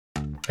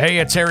Hey,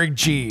 it's Eric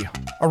G.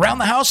 Around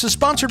the House is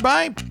sponsored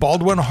by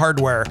Baldwin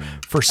Hardware.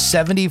 For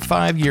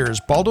 75 years,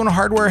 Baldwin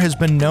Hardware has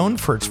been known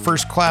for its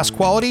first-class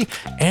quality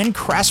and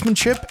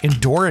craftsmanship in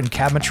door and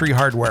cabinetry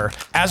hardware.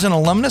 As an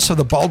alumnus of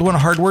the Baldwin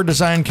Hardware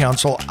Design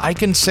Council, I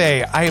can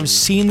say I have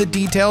seen the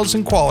details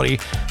and quality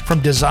from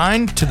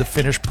design to the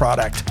finished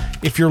product.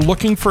 If you're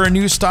looking for a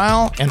new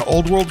style and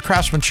old-world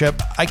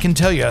craftsmanship, I can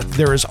tell you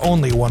there is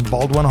only one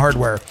Baldwin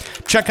Hardware.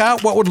 Check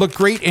out what would look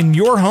great in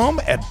your home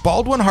at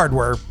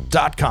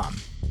baldwinhardware.com.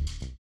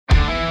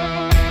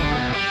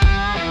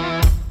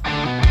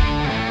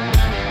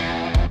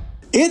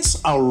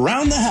 It's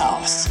Around the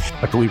House.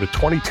 I believe a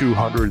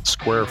 2,200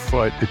 square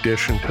foot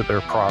addition to their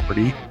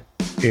property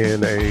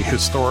in a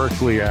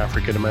historically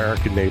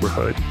African-American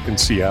neighborhood in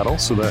Seattle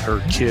so that her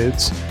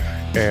kids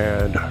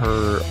and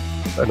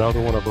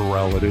another one of her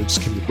relatives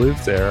can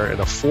live there and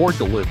afford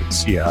to live in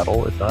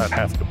Seattle and not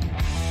have to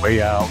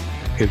way out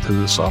into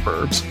the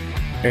suburbs.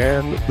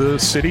 And the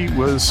city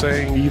was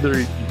saying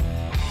either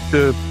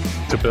to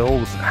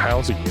build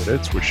housing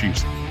units, which she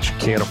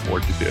can't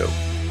afford to do,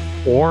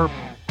 or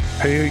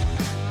pay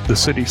the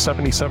city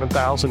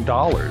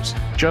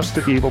 $77,000 just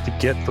to be able to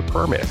get the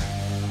permit,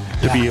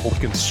 to be able to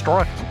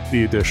construct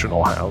the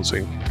additional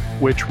housing,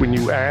 which when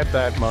you add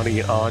that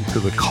money onto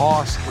the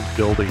cost of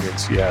building in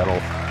Seattle,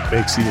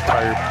 makes the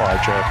entire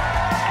project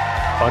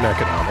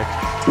uneconomic.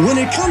 When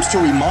it comes to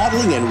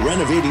remodeling and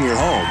renovating your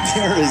home,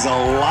 there is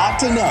a lot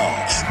to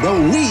know, but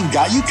we've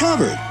got you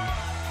covered.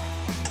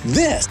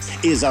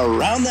 This is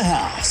Around the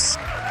House.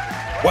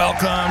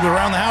 Welcome to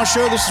Around the House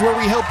Show. This is where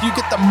we help you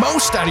get the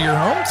most out of your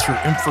home through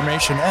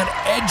information and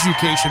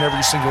education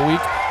every single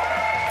week.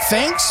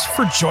 Thanks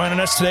for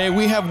joining us today.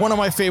 We have one of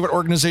my favorite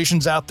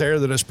organizations out there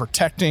that is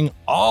protecting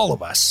all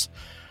of us,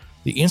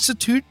 the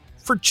Institute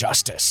for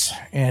Justice.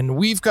 And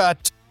we've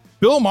got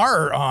Bill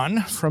Maurer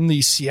on from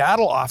the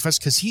Seattle office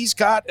because he's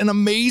got an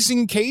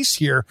amazing case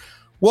here.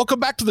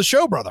 Welcome back to the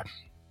show, brother.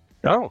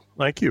 Oh,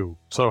 thank you.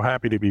 So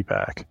happy to be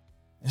back.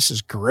 This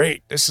is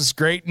great.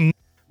 And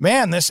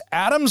man, this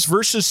Adams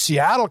versus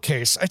Seattle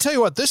case, I tell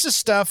you what, this is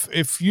stuff,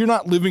 if you're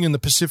not living in the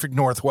Pacific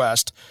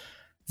Northwest,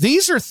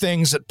 these are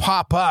things that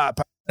pop up.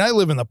 I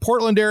live in the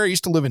Portland area, I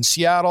used to live in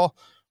Seattle.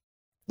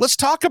 Let's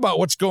talk about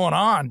what's going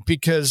on,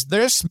 because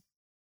this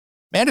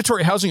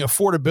mandatory housing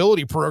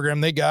affordability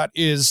program they got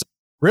is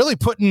really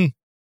putting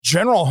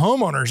general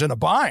homeowners in a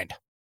bind.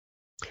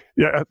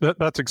 Yeah,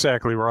 that's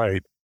exactly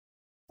right.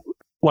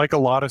 Like a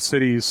lot of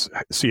cities,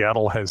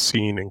 Seattle has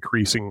seen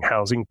increasing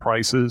housing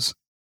prices,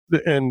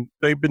 and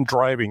they've been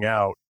driving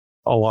out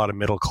a lot of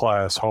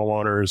middle-class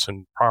homeowners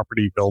and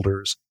property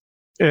builders,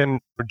 and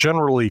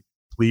generally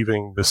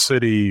leaving the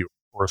city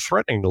or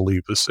threatening to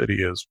leave the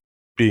city as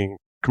being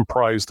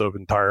comprised of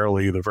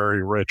entirely the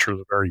very rich or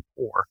the very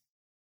poor.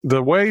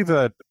 The way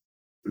that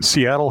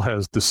Seattle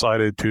has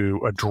decided to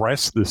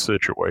address this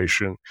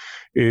situation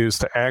is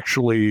to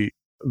actually,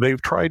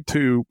 they've tried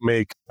to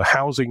make the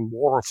housing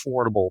more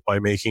affordable by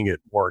making it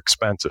more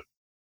expensive.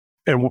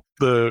 And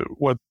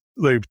what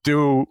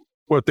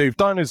they've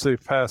done is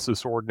they've passed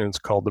this ordinance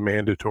called the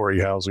Mandatory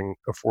Housing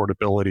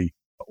Affordability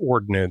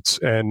Ordinance.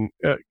 And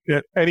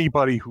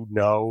anybody who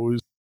knows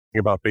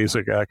about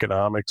basic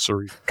economics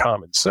or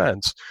common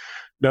sense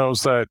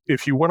knows that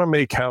if you want to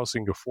make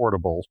housing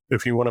affordable,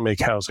 if you want to make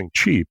housing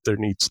cheap, there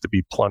needs to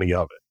be plenty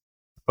of it.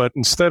 But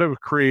instead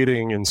of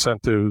creating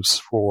incentives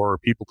for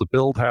people to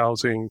build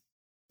housing,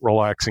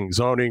 relaxing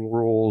zoning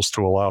rules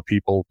to allow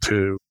people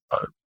to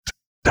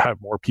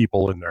have more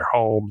people in their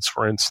homes,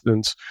 for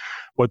instance,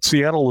 what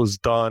Seattle has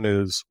done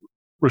is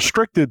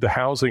restricted the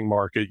housing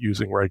market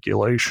using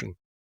regulation,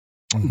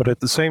 but at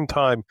the same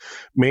time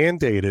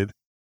mandated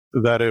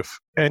that if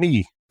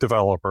any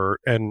developer,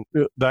 and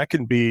that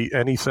can be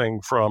anything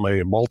from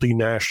a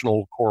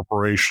multinational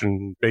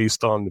corporation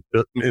based in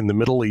the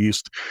Middle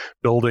East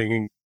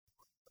building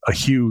a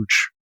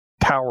huge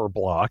tower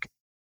block,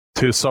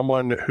 to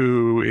someone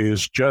who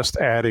is just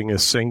adding a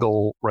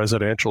single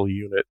residential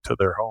unit to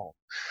their home.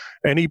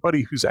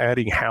 Anybody who's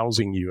adding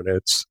housing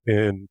units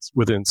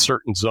within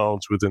certain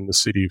zones within the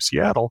city of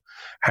Seattle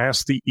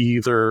has to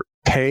either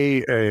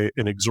pay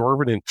an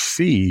exorbitant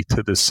fee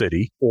to the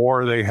city,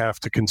 or they have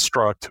to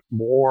construct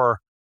more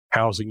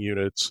housing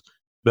units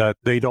that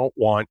they don't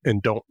want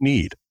and don't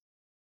need.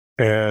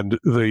 And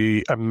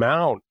the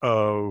amount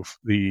that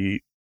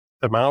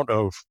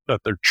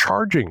they're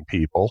charging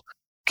people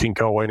can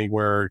go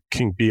anywhere,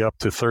 can be up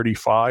to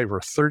 $35 or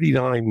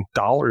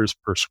 $39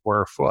 per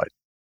square foot.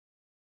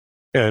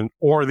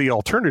 Or the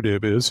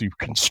alternative is you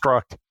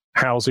construct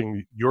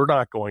housing you're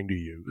not going to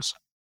use,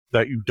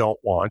 that you don't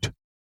want.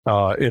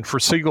 And for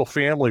single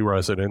family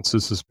residents,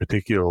 this is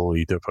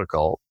particularly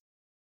difficult.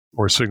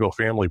 Or single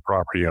family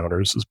property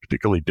owners is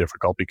particularly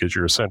difficult because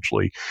you're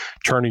essentially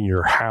turning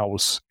your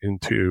house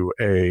into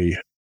an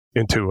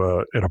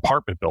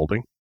apartment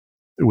building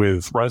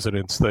with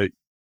residents that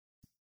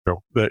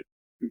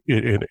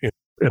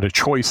in a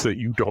choice that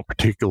you don't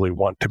particularly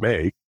want to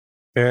make.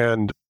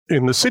 And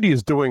the city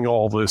is doing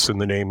all this in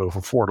the name of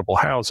affordable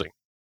housing.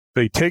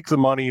 They take the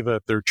money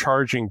that they're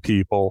charging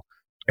people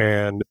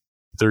and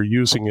they're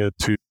using it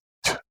to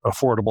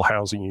affordable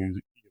housing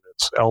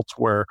units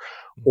elsewhere,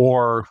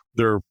 or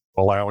they're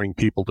allowing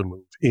people to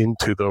move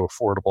into the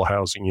affordable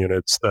housing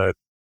units that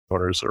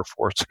owners are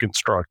forced to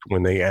construct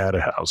when they add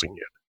a housing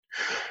unit.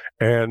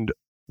 And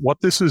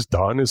what this has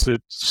done is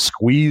it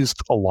squeezed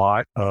a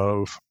lot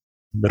of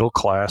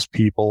middle-class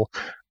people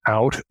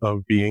out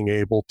of being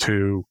able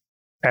to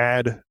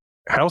add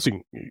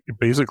housing,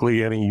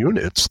 basically any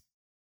units,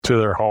 to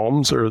their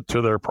homes or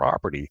to their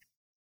property.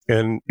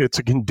 And it's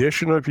a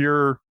condition of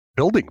your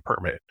building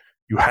permit.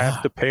 You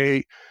have to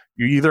pay,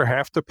 you either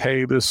have to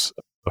pay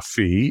a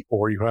fee,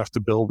 or you have to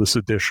build this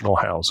additional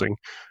housing,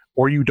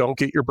 or you don't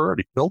get your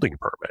building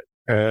permit.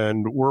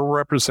 And we're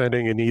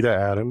representing Anita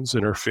Adams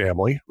and her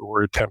family, who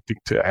are attempting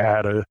to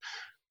add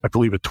I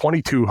believe, a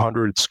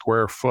 2,200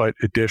 square foot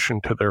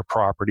addition to their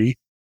property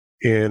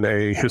in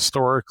a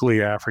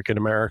historically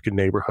African-American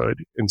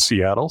neighborhood in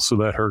Seattle, so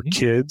that her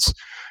kids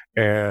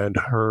and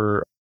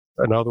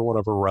another one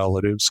of her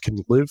relatives can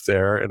live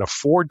there and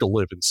afford to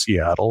live in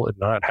Seattle and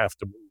not have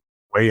to move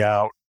way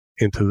out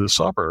into the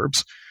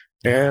suburbs.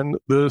 And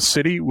the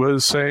city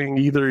was saying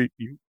either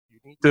you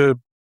need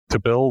to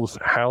build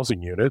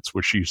housing units,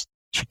 which she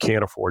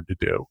can't afford to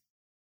do,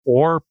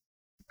 or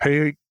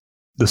pay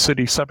the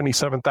city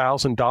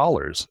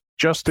 $77,000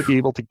 just to be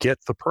able to get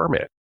the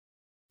permit,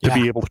 to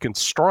be able to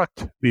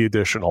construct the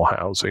additional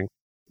housing,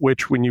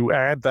 which when you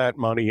add that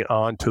money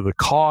onto the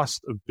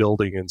cost of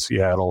building in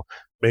Seattle,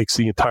 makes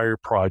the entire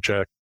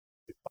project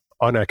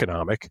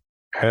uneconomic.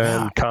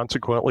 And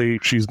consequently,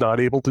 she's not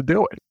able to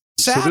do it.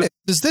 Sad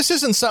is this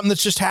isn't something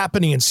that's just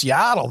happening in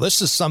Seattle.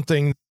 This is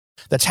something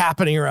that's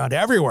happening around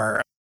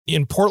everywhere.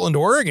 In Portland,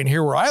 Oregon,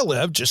 here where I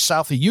live, just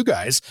south of you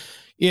guys,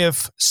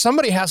 if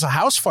somebody has a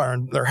house fire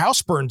and their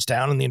house burns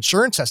down and the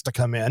insurance has to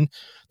come in,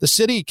 the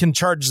city can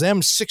charge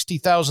them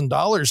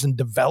 $60,000 in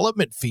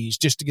development fees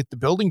just to get the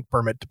building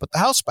permit to put the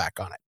house back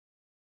on it.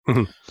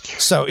 Mm-hmm.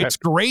 So it's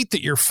great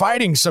that you're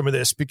fighting some of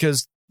this,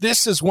 because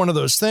this is one of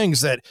those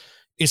things that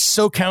is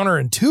so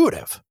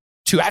counterintuitive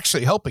to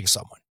actually helping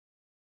someone.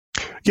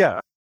 Yeah,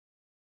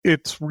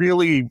 it's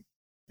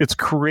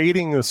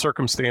creating the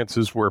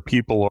circumstances where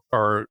people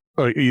are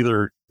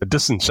either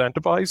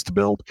disincentivized to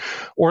build,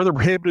 or they're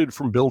prohibited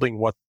from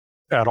building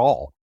at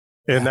all.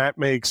 And that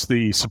makes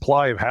the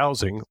supply of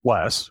housing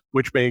less,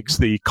 which makes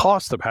the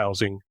cost of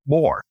housing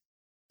more.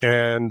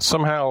 And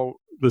somehow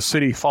the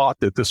city thought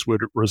that this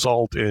would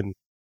result in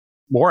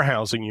more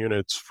housing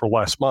units for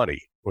less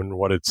money, when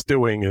what it's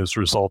doing is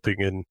resulting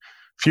in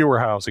fewer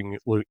housing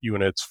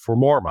units for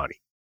more money,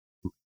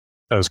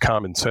 as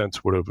common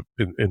sense would have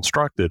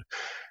instructed.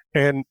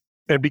 And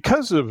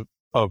because of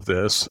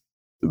this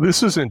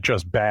isn't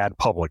just bad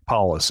public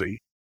policy,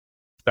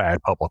 but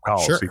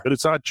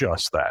it's not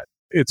just that.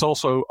 It's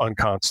also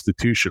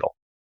unconstitutional,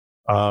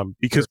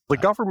 because the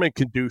government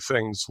can do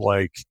things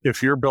like,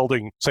 if you're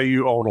building, say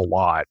you own a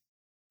lot,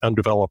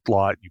 undeveloped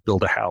lot, you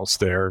build a house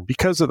there. And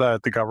because of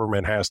that, the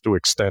government has to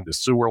extend a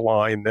sewer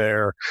line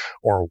there,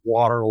 or a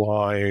water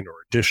line, or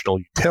additional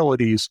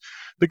utilities.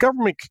 The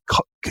government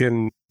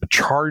can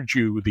charge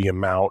you the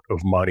amount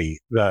of money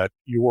that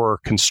your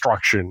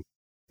construction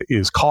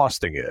is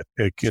costing it.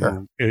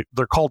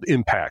 They're called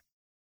impact,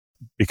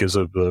 because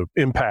of the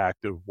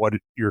impact of what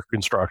your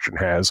construction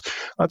has.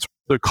 That's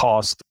the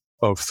cost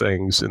of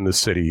things in the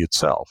city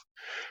itself.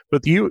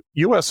 But the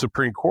U.S.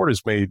 Supreme Court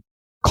has made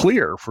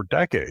clear for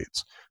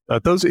decades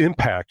that those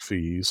impact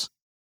fees,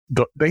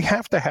 they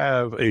have to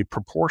have a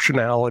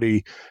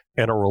proportionality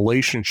and a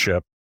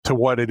relationship to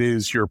what it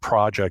is your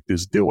project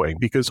is doing,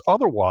 because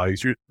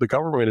otherwise the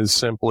government is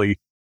simply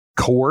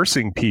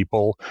coercing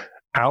people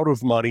out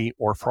of money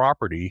or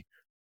property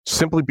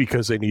simply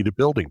because they need a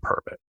building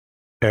permit.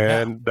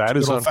 And that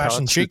is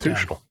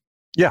unconstitutional.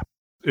 Yeah,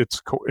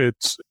 it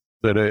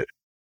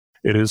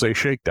is a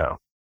shakedown,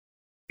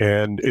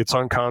 and it's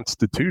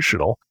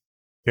unconstitutional,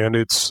 and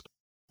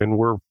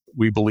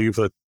we believe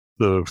that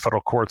the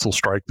federal courts will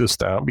strike this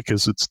down,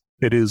 because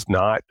it is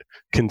not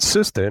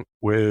consistent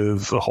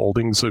with the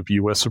holdings of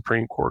U.S.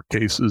 Supreme Court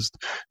cases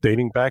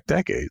dating back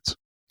decades.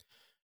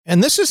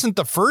 And this isn't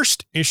the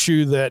first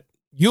issue that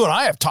you and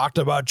I have talked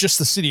about, just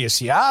the city of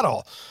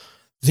Seattle.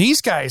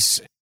 These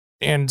guys,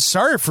 and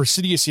sorry for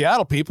city of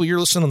Seattle people, you're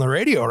listening on the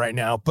radio right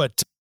now,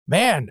 but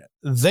man,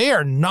 they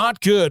are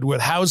not good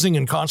with housing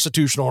and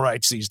constitutional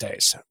rights these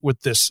days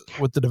with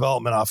the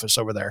development office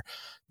over there,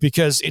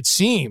 because it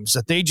seems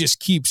that they just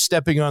keep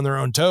stepping on their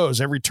own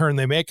toes. Every turn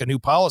they make a new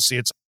policy,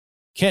 it's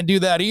can't do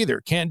that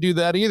either.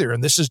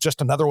 And this is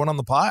just another one on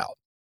the pile.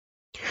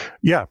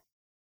 Yeah.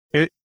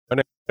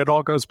 It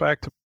all goes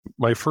back to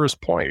my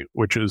first point,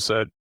 which is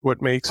that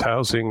what makes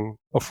housing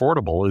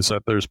affordable is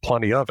that there's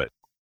plenty of it.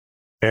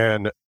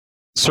 And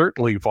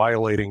certainly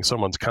violating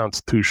someone's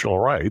constitutional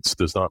rights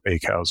does not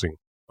make housing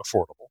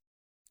affordable.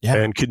 Yeah.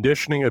 And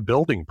conditioning a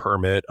building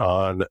permit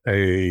on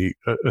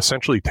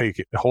essentially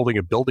holding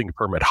a building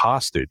permit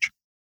hostage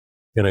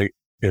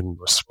in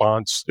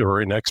response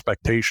or in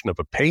expectation of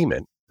a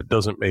payment, that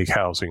doesn't make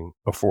housing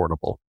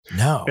affordable.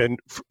 No. And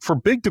for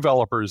big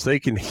developers, they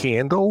can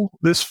handle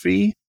this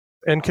fee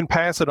and can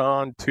pass it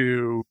on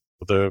to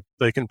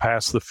they can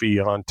pass the fee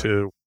on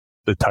to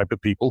the type of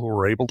people who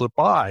are able to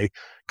buy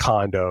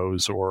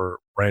condos or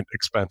rent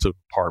expensive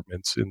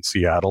apartments in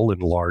Seattle in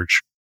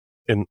large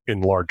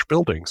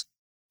buildings.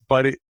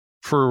 But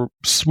for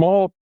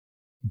small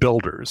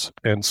builders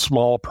and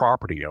small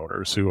property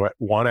owners who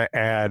want to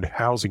add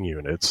housing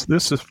units,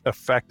 this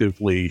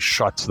effectively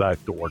shuts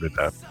that door to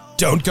them.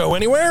 Don't go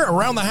anywhere.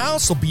 Around the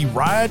House will be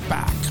right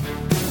back.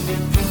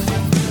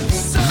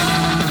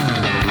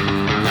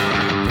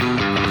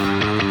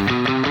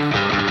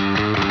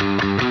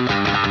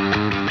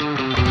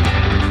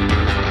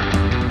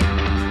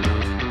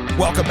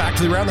 Welcome back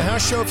to the Around the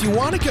House show. If you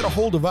want to get a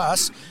hold of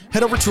us,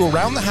 head over to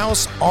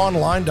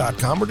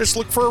AroundTheHouseOnline.com or just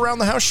look for Around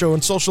the House show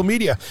on social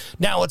media.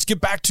 Now let's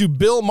get back to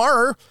Bill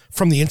Maher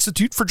from the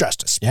Institute for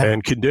Justice. Yeah.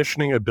 And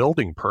conditioning a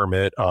building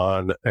permit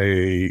on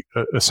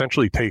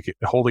essentially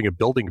holding a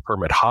building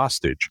permit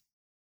hostage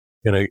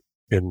in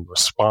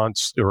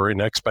response or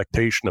in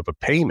expectation of a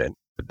payment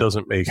that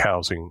doesn't make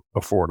housing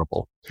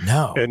affordable.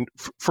 No. And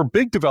for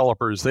big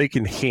developers, they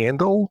can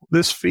handle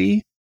this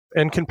fee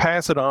and can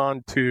pass it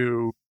on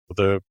to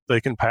they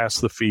can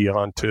pass the fee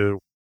on to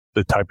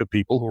the type of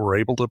people who are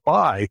able to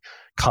buy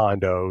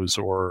condos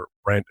or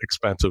rent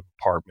expensive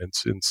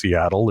apartments in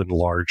Seattle in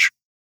large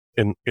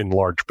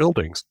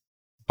buildings.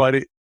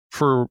 But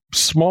for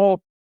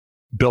small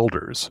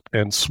builders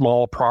and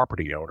small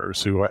property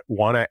owners who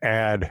want to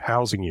add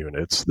housing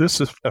units, this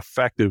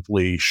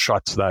effectively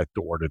shuts that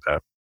door to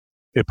them.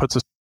 It puts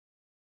a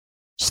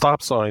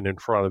stop sign in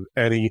front of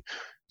any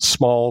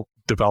small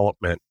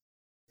development.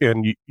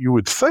 And you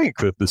would think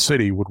that the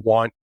city would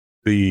want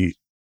the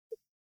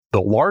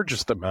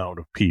largest amount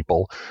of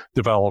people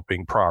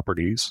developing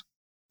properties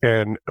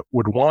and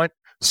would want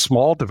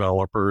small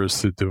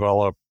developers to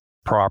develop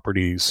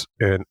properties,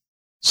 and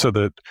so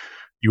that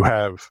you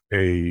have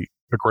a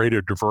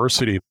greater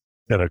diversity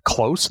and a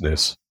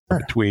closeness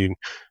between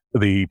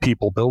the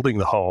people building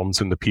the homes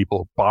and the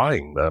people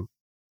buying them.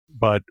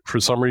 But for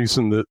some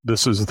reason,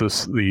 this is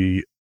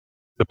the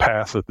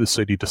path that the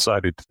city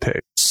decided to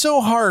take.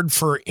 So hard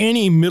for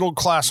any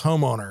middle-class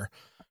homeowner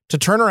to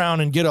turn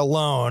around and get a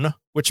loan,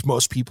 which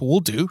most people will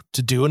do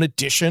an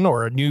addition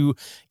or a new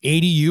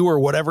ADU or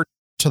whatever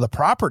to the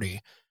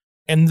property.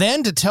 And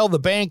then to tell the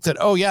bank that,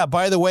 oh yeah,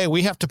 by the way,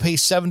 we have to pay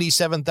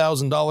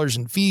 $77,000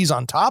 in fees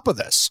on top of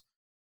this.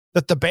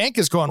 That the bank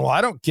is going, well,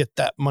 I don't get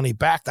that money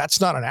back. That's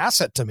not an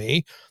asset to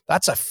me.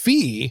 That's a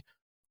fee.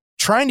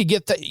 Trying to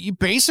get that, you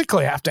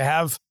basically have to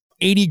have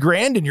 80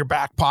 grand in your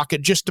back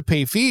pocket just to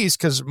pay fees,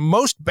 because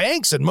most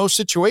banks in most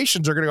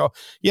situations are going to go,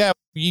 yeah,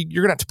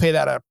 you're going to have to pay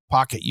that out of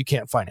pocket. You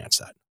can't finance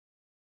that.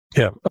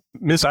 Yeah.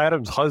 Ms.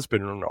 Adams'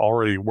 husband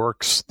already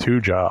works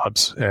 2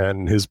 jobs,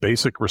 and his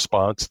basic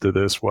response to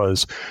this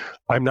was,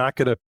 I'm not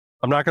going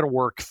to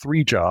work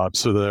 3 jobs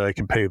so that I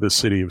can pay the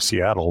city of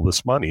Seattle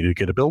this money to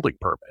get a building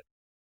permit.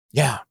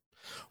 Yeah.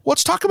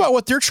 Let's talk about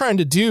what they're trying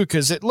to do,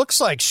 because it looks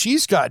like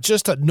she's got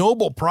just a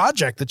noble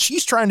project that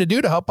she's trying to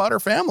do to help out her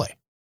family.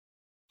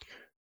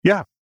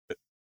 Yeah,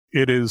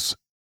 it is.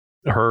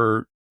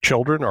 Her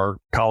children are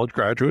college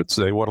graduates.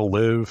 They want to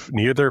live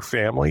near their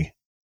family.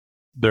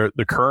 The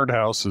current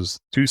house is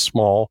too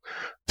small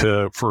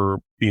for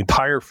the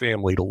entire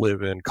family to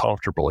live in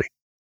comfortably.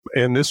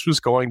 And this was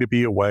going to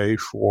be a way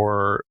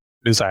for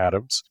Ms.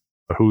 Adams,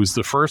 who's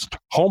the first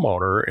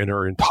homeowner in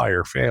her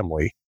entire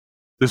family.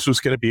 This was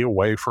going to be a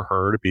way for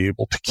her to be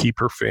able to keep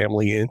her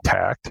family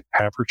intact,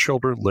 have her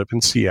children live in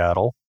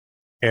Seattle,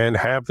 and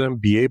have them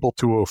be able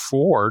to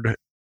afford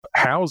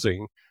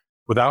housing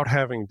without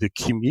having to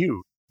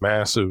commute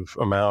massive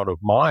amount of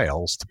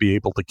miles to be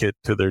able to get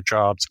to their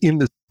jobs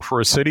for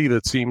a city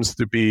that seems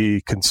to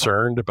be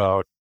concerned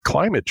about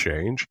climate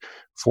change.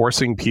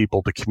 Forcing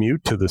people to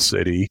commute to the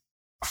city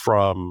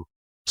from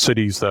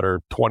cities that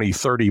are 20,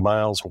 30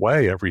 miles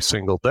away every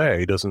single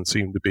day doesn't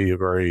seem to be a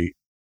very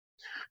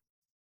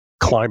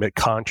climate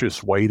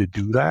conscious way to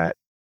do that.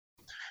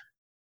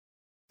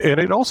 And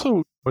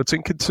it's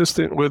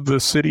inconsistent with the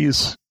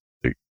city's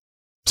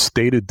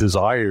stated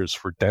desires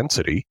for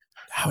density.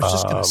 I was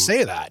just going to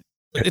say that.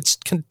 It's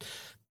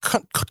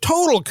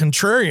total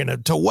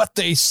contrarian to what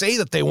they say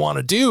that they want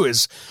to do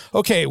is,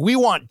 okay, we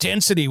want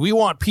density. We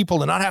want people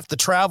to not have to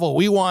travel.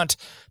 We want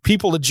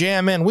people to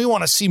jam in. We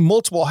want to see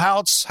multiple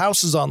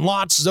houses on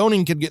lots.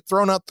 Zoning can get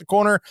thrown out the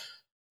corner.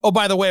 Oh,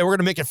 by the way, we're going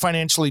to make it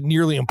financially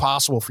nearly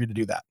impossible for you to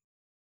do that.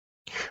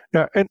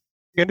 Yeah, and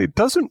it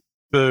doesn't,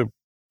 the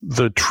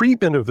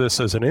treatment of this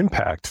as an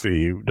impact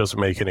fee doesn't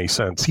make any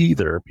sense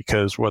either,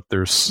 because what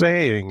they're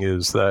saying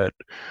is that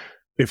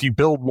if you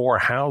build more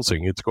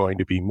housing, it's going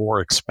to be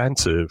more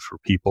expensive for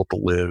people to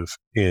live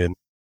in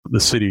the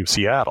city of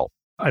Seattle.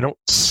 I don't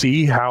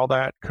see how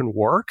that can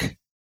work,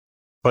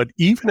 but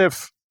even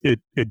if it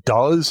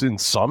does in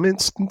some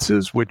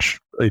instances, which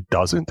it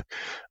doesn't,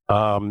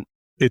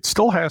 it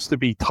still has to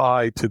be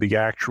tied to the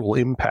actual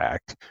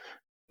impact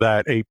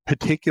that a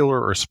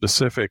particular or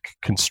specific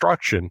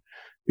construction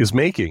is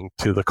making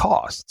to the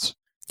costs.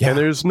 Yeah. And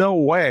there's no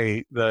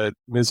way that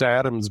Ms.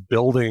 Adams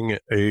building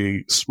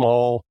a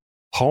small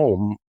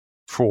home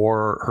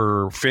for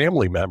her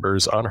family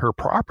members on her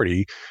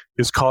property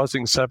is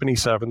causing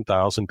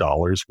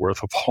 $77,000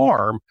 worth of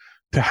harm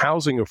to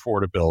housing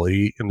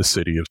affordability in the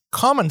city of.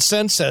 Common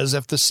sense says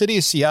if the city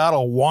of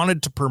Seattle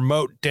wanted to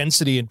promote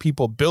density and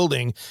people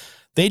building,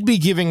 they'd be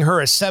giving her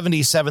a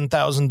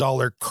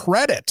 $77,000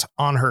 credit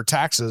on her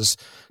taxes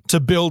to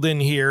build in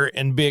here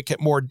and make it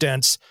more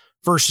dense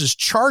versus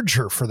charge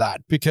her for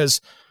that,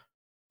 because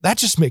that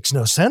just makes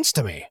no sense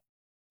to me.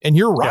 And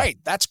you're right.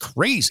 Yeah. That's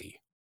crazy.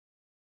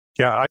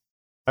 Yeah.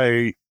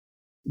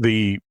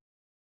 The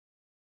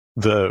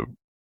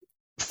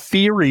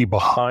theory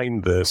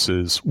behind this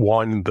is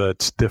one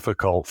that's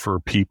difficult for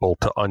people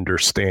to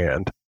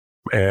understand.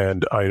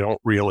 And I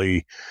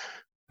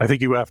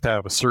think you have to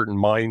have a certain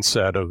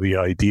mindset of the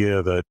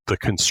idea that the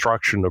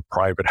construction of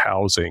private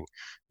housing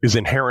is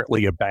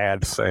inherently a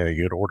bad thing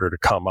in order to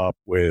come up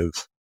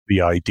with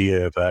the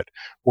idea that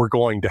we're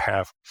going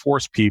to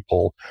force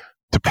people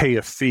to pay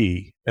a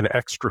fee, an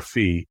extra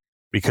fee,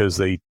 because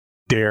they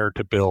dare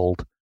to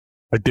build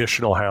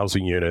additional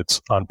housing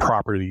units on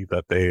property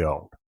that they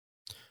own.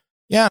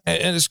 Yeah,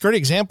 and it's a great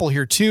example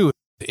here, too,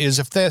 is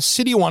if the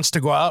city wants to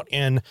go out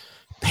and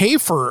pay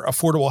for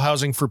affordable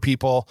housing for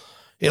people,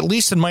 at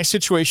least in my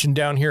situation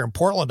down here in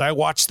Portland, I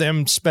watch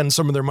them spend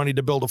some of their money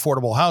to build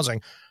affordable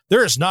housing.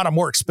 There is not a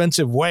more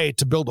expensive way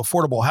to build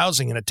affordable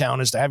housing in a town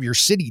is to have your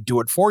city do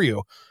it for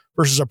you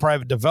versus a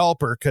private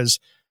developer, because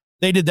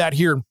they did that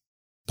here in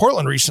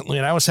Portland recently,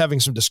 and I was having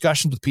some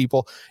discussions with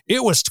people.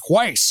 It was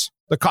twice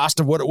the cost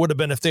of what it would have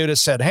been if they would have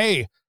said,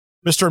 hey,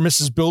 Mr. or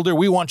Mrs. Builder,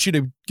 we want you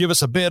to give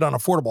us a bid on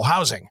affordable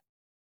housing.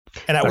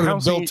 And that would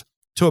have been built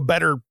to a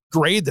better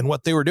grade than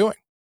what they were doing.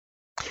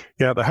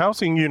 Yeah, the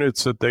housing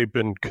units that they've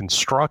been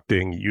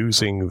constructing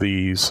using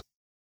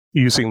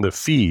the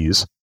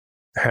fees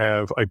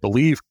have, I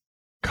believe,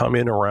 come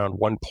in around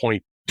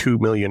 $1.2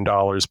 million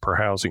per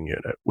housing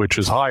unit, which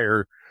is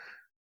higher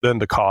than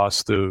the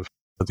cost of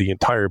the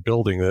entire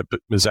building that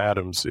Ms.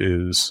 Adams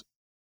is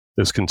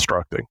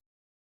constructing.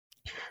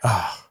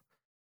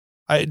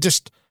 It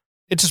just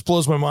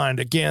blows my mind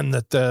again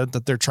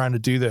that they're trying to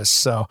do this.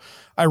 So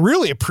I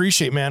really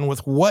appreciate, man,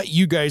 with what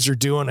you guys are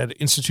doing at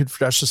Institute for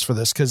Justice for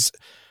this, because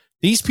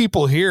these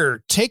people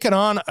here taking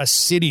on a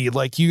city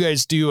like you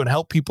guys do and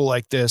help people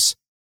like this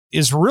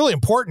is really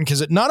important,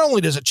 because it not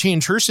only does it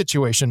change her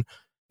situation,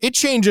 it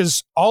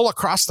changes all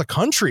across the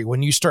country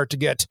when you start to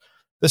get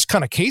this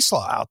kind of case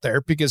law out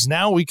there, because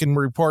now we can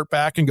report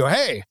back and go,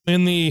 hey,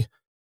 in the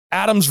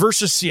Adams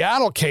versus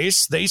Seattle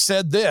case, they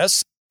said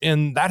this,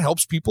 and that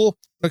helps people,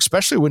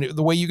 especially when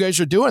the way you guys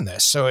are doing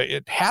this. So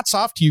it hats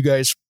off to you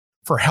guys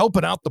for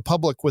helping out the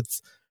public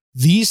with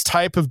these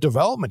type of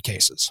development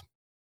cases.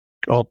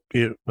 Well,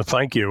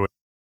 thank you.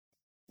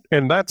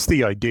 And that's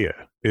the idea,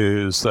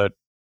 is that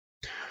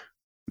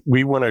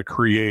we want to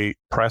create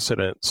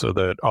precedent so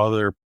that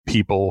other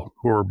people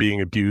who are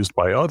being abused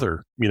by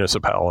other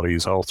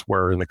municipalities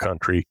elsewhere in the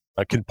country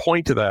can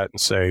point to that and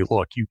say,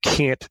 look, you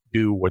can't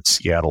do what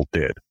Seattle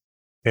did.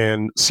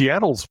 And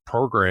Seattle's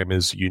program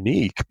is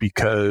unique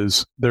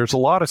because there's a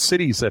lot of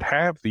cities that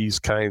have these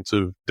kinds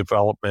of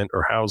development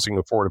or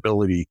housing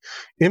affordability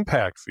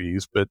impact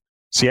fees, but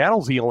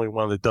Seattle's the only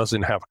one that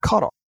doesn't have a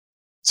cutoff.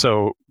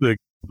 So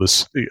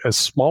as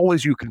small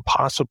as you can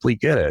possibly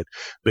get it,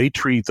 they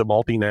treat the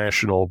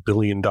multinational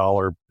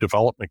billion-dollar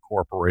development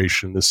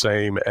corporation the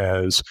same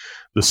as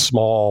the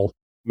small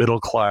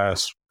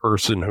middle-class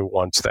person who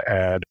wants to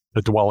add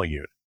a dwelling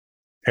unit.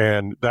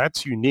 And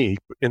that's unique,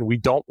 and we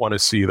don't want to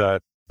see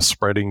that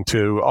spreading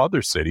to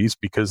other cities,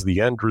 because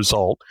the end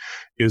result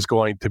is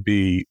going to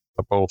be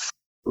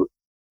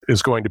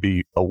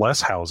a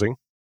less housing,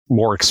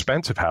 more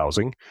expensive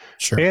housing,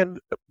 sure, and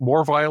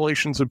more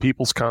violations of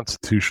people's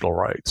constitutional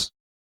rights.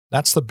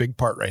 That's the big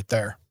part right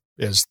there,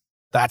 is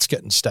that's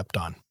getting stepped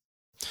on.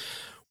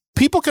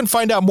 People can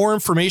find out more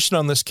information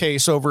on this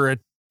case over at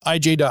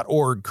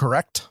ij.org,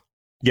 correct?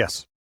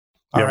 Yes.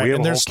 All right. We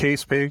have a whole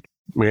case page.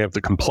 We have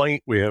the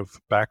complaint. We have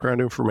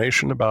background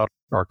information about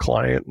our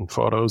client and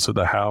photos of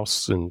the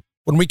house. And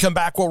when we come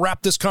back, we'll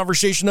wrap this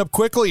conversation up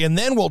quickly, and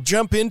then we'll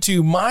jump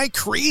into my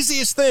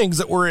craziest things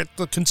that were at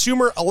the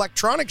Consumer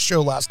Electronics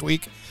Show last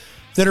week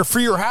that are for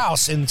your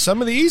house. And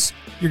some of these,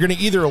 you're going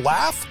to either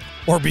laugh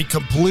or be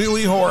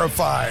completely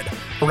horrified.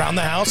 Around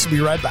the House, we'll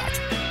be right back.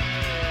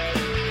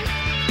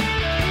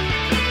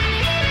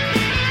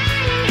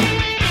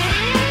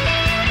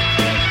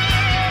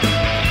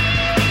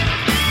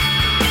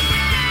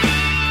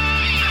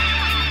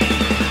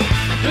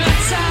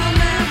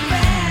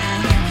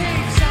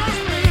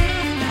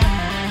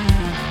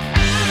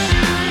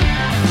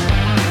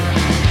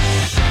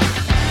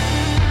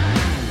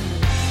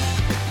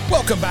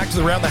 Welcome back to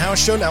the Around the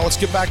House Show. Now let's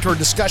get back to our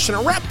discussion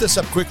and wrap this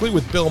up quickly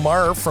with Bill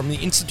Maher from the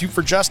Institute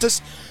for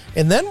Justice.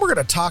 And then we're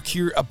going to talk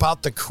here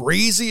about the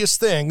craziest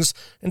things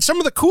and some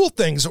of the cool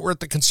things that were at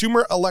the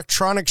Consumer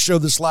Electronics Show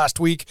this last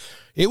week.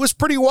 It was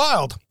pretty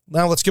wild.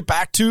 Now let's get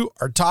back to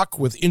our talk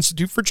with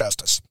Institute for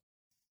Justice.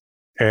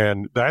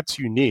 And that's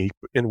unique,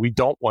 and we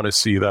don't want to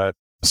see that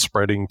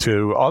spreading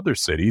to other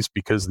cities,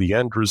 because the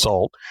end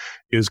result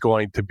is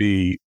going to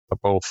be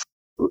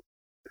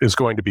is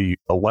going to be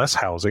less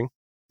housing,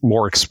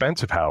 more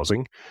expensive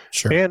housing,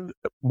 Sure. and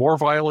more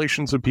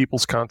violations of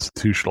people's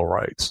constitutional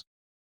rights.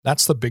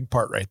 That's the big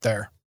part right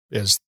there,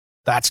 is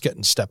that's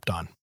getting stepped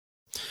on.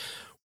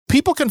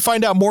 People can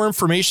find out more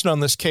information on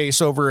this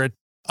case over at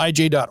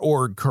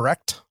ij.org,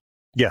 correct?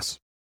 Yes.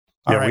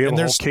 All Yeah, right, we have and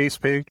a whole there's- case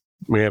page.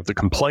 We have the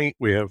complaint.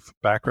 We have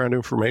background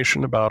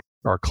information about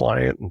our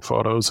client and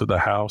photos of the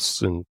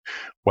house and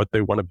what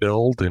they want to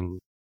build, and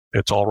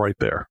it's all right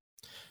there.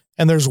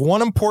 And there's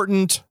one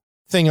important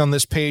thing on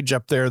this page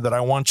up there that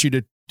I want you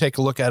to take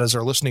a look at as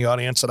our listening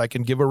audience that I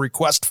can give a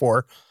request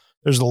for.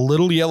 There's a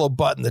little yellow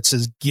button that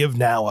says Give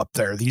Now up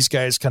there. These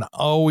guys can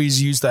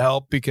always use the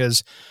help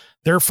because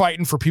they're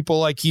fighting for people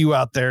like you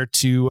out there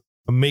to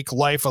make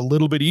life a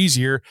little bit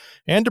easier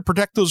and to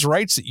protect those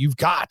rights that you've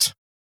got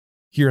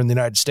here in the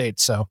United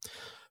States. So,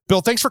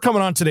 Bill, thanks for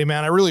coming on today,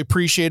 man. I really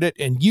appreciate it.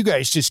 And you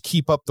guys just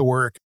keep up the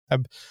work.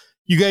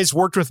 You guys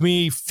worked with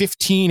me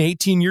 15,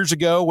 18 years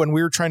ago when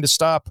we were trying to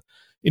stop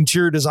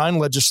interior design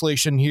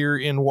legislation here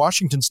in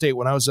Washington State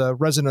when I was a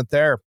resident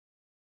there.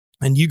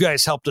 And you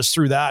guys helped us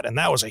through that. And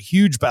that was a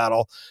huge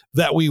battle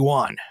that we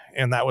won.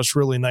 And that was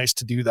really nice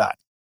to do that.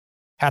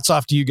 Hats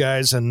off to you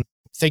guys. And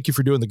thank you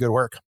for doing the good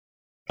work.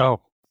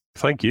 Oh,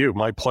 thank you.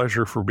 My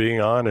pleasure for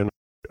being on. And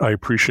I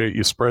appreciate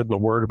you spreading the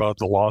word about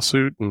the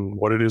lawsuit and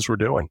what it is we're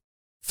doing.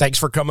 Thanks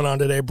for coming on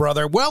today,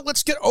 brother. Well,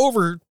 let's get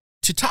over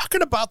to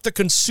talking about the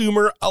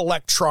Consumer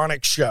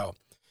Electronics Show.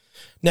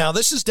 Now,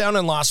 this is down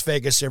in Las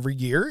Vegas every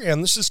year,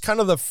 and this is kind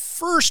of the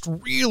first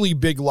really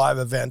big live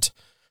event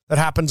that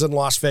happens in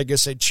Las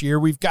Vegas each year.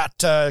 We've got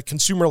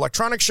Consumer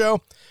Electronics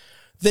Show.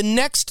 The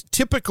next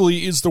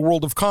typically is the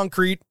World of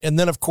Concrete, and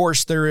then, of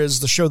course, there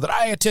is the show that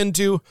I attend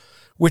to,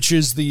 which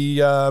is the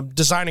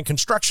Design and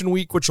Construction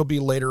Week, which will be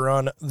later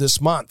on this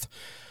month.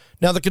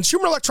 Now, the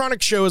Consumer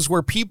Electronics Show is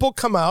where people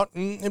come out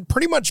and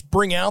pretty much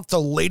bring out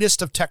the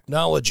latest of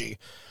technology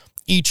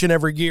each and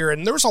every year.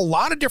 And there was a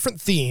lot of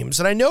different themes.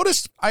 And I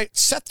noticed I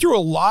sat through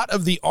a lot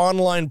of the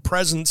online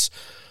presence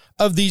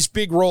of these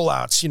big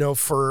rollouts, you know,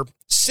 for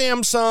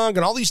Samsung and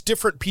all these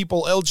different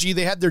people, LG,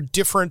 they had their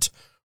different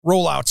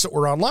rollouts that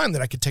were online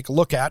that I could take a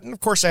look at. And of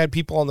course, I had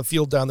people on the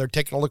field down there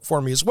taking a look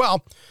for me as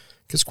well,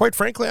 because quite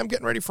frankly, I'm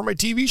getting ready for my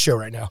TV show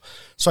right now.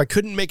 So I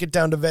couldn't make it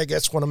down to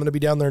Vegas when I'm going to be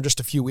down there in just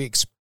a few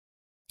weeks.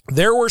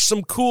 There were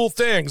some cool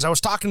things. I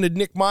was talking to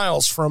Nick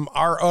Miles from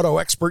Our Auto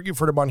Expert. You've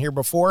heard him on here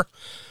before.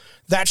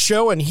 That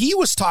show, and he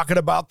was talking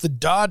about the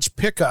Dodge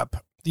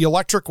pickup, the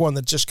electric one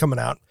that's just coming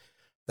out.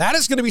 That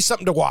is going to be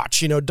something to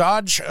watch. You know,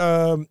 Dodge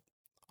on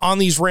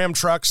these Ram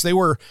trucks, they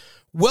were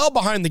well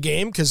behind the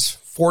game because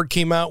Ford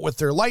came out with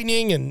their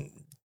Lightning and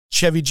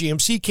Chevy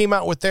GMC came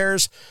out with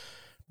theirs.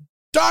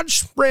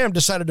 Dodge Ram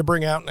decided to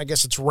bring out, and I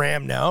guess it's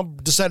Ram now,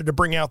 decided to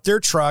bring out their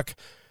truck.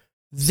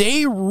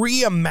 They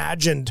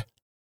reimagined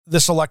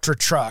this electric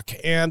truck,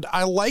 and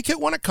I like it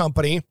when a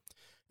company,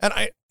 and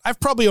I've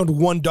probably owned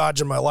one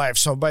Dodge in my life,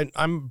 so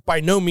I'm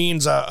by no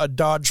means a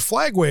Dodge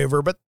flag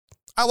waver, but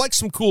I like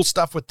some cool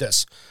stuff with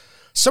this.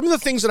 Some of the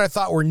things that I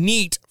thought were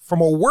neat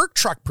from a work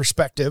truck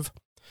perspective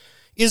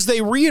is they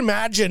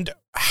reimagined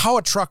how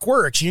a truck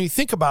works. You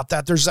think about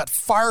that. There's that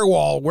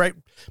firewall right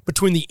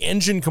between the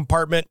engine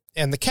compartment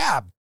and the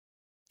cab.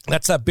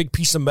 That's that big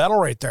piece of metal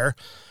right there.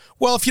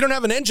 Well, if you don't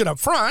have an engine up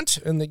front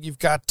and that you've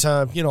got,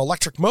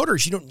 electric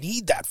motors, you don't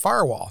need that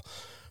firewall.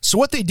 So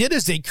what they did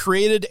is they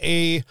created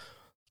a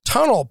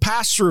tunnel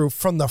pass through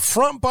from the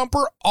front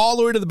bumper all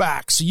the way to the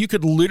back. So you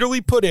could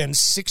literally put in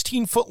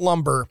 16-foot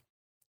lumber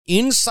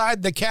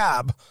inside the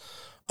cab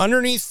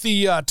underneath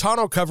the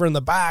tonneau cover in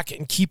the back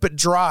and keep it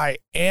dry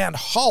and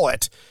haul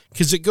it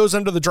because it goes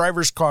under the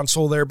driver's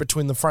console there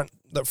between the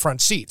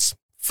front seats.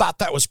 Thought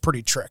that was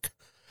pretty trick.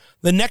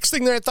 The next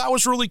thing that I thought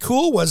was really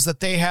cool was that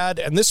they had,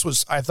 and this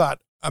was, I thought,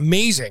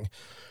 amazing.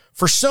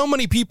 For so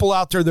many people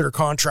out there that are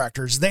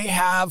contractors, they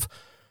have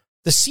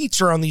the seats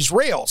are on these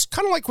rails,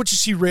 kind of like what you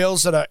see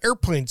rails that an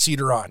airplane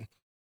seat are on.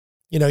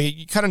 You know,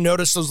 you kind of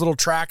notice those little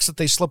tracks that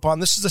they slip on.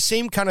 This is the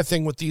same kind of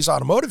thing with these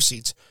automotive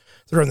seats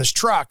that are in this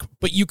truck,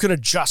 but you can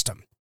adjust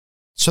them.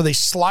 So they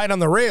slide on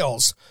the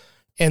rails,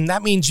 and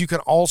that means you can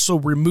also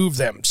remove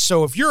them.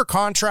 So if you're a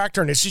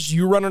contractor and it's just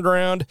you running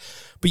around,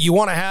 but you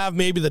want to have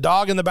maybe the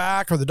dog in the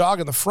back or the dog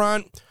in the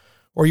front,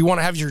 or you want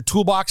to have your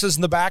toolboxes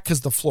in the back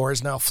because the floor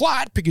is now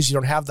flat because you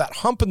don't have that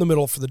hump in the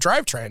middle for the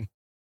drivetrain,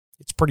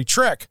 it's pretty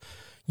trick.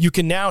 You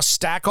can now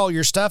stack all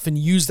your stuff and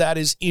use that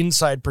as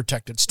inside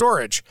protected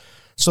storage.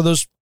 So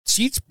those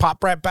seats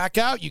pop right back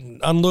out. You can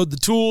unload the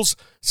tools,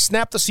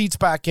 snap the seats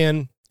back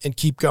in, and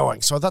keep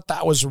going. So I thought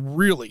that was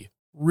really,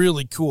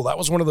 really cool. That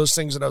was one of those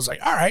things that I was like,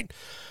 all right,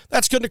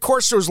 that's good. And of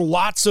course, there was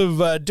lots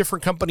of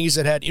different companies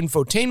that had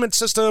infotainment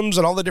systems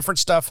and all the different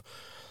stuff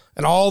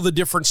and all the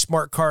different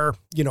smart car,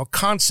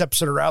 concepts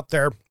that are out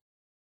there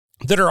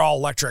that are all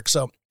electric.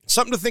 So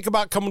something to think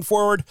about coming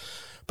forward,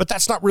 but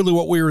that's not really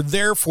what we were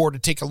there for to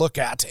take a look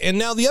at. And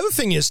now the other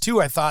thing is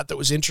too, I thought that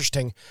was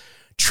interesting.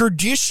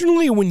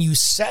 Traditionally, when you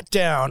sat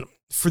down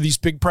for these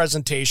big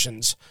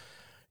presentations,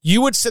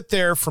 you would sit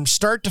there from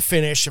start to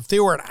finish. If they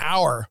were an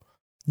hour,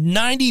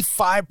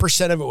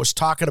 95% of it was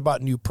talking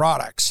about new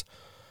products.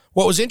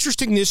 What was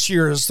interesting this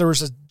year is there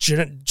was a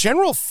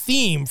general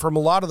theme from a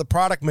lot of the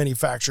product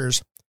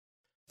manufacturers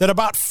that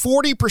about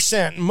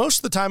 40%, most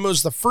of the time it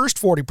was the first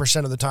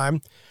 40% of the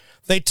time,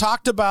 they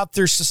talked about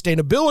their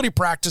sustainability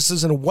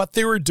practices and what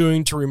they were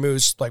doing to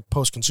remove like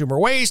post-consumer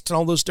waste and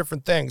all those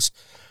different things.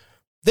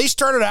 They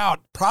started out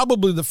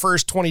probably the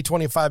first 20,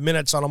 25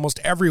 minutes on almost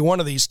every one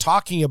of these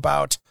talking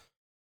about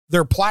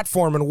their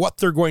platform and what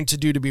they're going to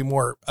do to be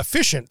more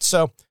efficient.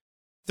 So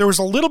there was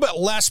a little bit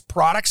less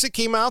products that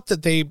came out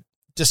that they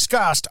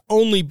discussed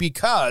only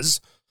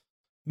because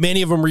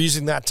many of them were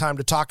using that time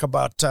to talk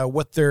about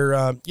what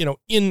their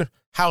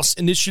in-house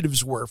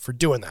initiatives were for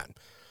doing that.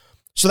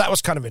 So that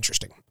was kind of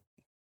interesting.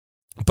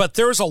 But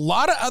there was a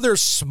lot of other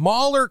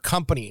smaller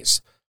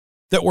companies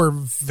that were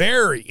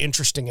very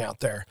interesting out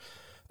there.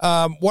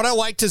 What I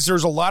liked is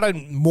there's a lot of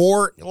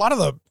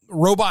the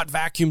robot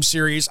vacuum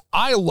series.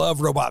 I love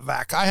Robot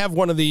Vac. I have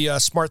one of the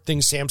Smart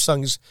Things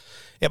Samsungs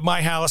at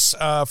my house.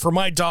 For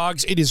my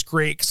dogs, it is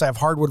great because I have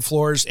hardwood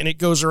floors and it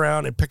goes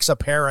around and picks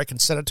up hair. I can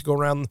set it to go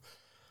around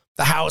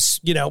the house,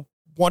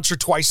 once or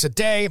twice a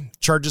day,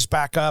 charges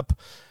back up.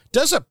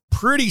 Does a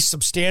pretty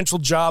substantial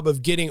job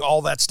of getting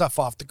all that stuff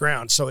off the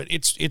ground. So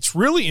it's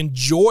really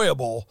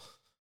enjoyable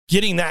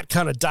getting that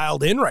kind of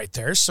dialed in right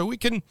there so we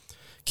can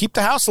keep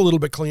the house a little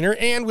bit cleaner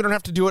and we don't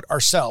have to do it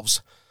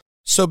ourselves.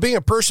 So being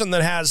a person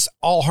that has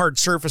all hard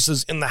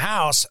surfaces in the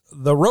house,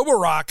 the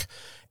Roborock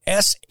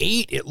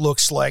S8, it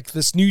looks like,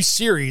 this new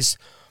series,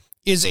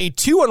 is a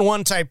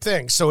 2-in-1 type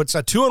thing. So it's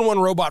a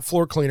 2-in-1 robot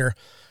floor cleaner,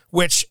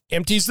 which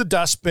empties the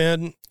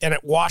dustbin and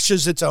it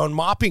washes its own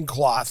mopping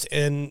cloth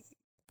and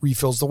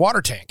refills the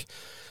water tank.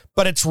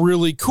 But it's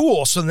really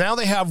cool. So now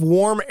they have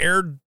warm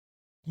air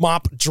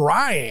mop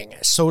drying,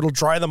 so it'll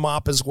dry the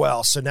mop as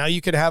well. So now you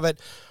could have it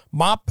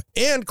mop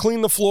and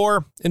clean the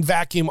floor and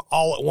vacuum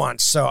all at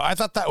once. So I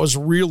thought that was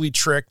really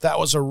trick. That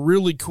was a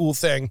really cool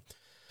thing.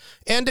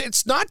 And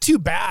it's not too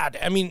bad.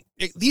 I mean,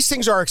 these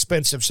things are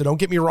expensive, so don't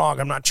get me wrong.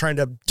 I'm not trying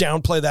to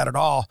downplay that at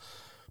all.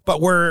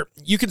 But where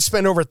you can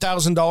spend over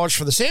 $1,000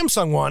 for the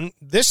Samsung one,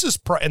 this is,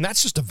 and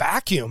that's just a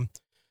vacuum.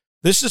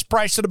 This is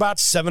priced at about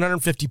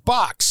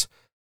 $750.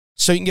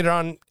 So you can get it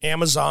on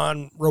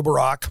Amazon,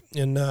 Roborock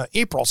in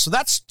April. So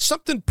that's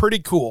something pretty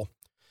cool.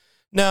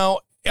 Now,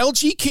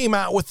 LG came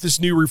out with this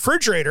new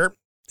refrigerator.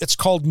 It's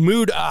called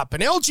Mood Up.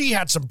 And LG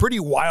had some pretty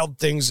wild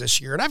things this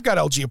year. And I've got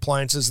LG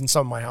appliances in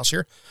some of my house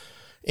here.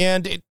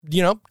 And,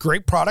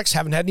 great products.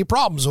 Haven't had any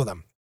problems with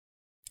them.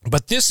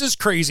 But this is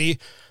crazy.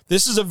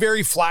 This is a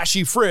very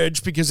flashy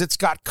fridge because it's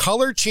got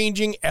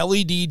color-changing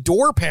LED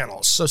door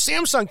panels. So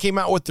Samsung came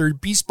out with their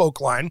Bespoke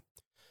line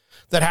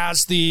that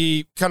has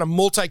the kind of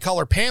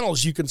multicolor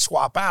panels you can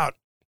swap out.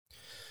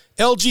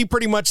 LG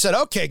pretty much said,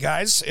 okay,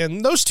 guys,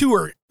 and those two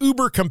are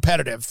uber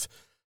competitive.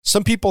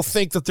 Some people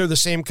think that they're the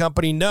same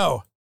company.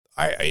 No,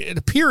 it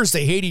appears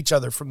they hate each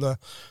other from the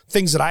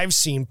things that I've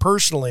seen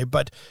personally,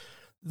 but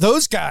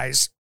those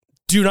guys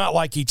do not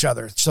like each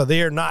other. So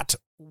they are not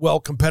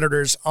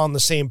competitors on the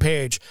same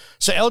page.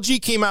 So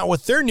LG came out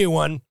with their new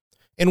one,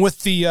 and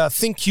with the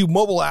ThinkCube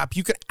mobile app,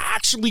 you can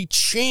actually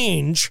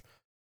change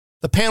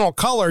the panel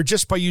color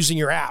just by using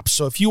your app.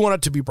 So if you want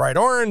it to be bright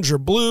orange or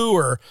blue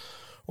or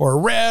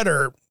red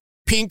or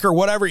pink or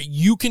whatever,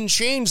 you can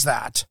change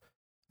that.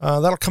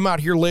 That'll come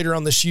out here later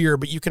on this year,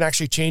 but you can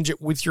actually change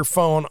it with your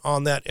phone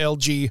on that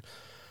LG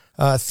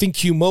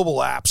ThinkCube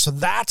mobile app. So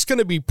that's going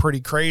to be pretty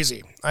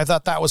crazy. I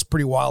thought that was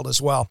pretty wild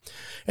as well.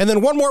 And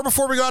then one more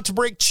before we go out to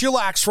break.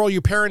 Chillax, for all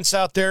you parents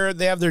out there,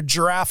 they have their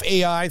Giraffe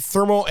AI,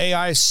 Thermo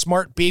AI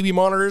smart baby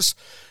monitors.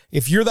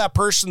 If you're that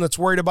person that's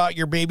worried about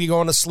your baby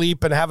going to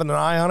sleep and having an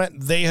eye on it,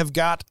 they have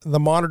got the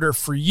monitor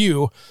for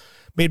you,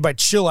 made by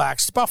Chillax.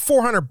 It's about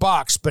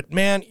 $400, but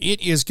man,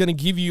 it is going to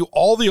give you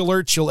all the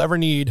alerts you'll ever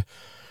need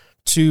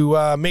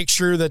to make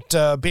sure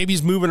that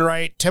baby's moving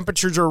right,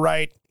 temperatures are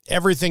right,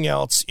 everything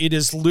else. It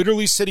is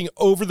literally sitting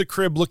over the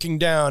crib looking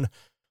down,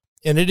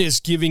 and it is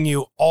giving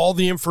you all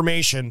the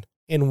information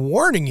and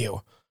warning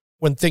you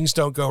when things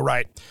don't go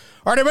right.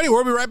 All right, everybody,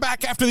 we'll be right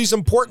back after these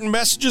important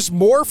messages.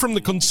 More from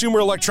the Consumer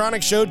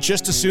Electronics Show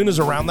just as soon as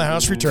Around the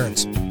House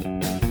returns.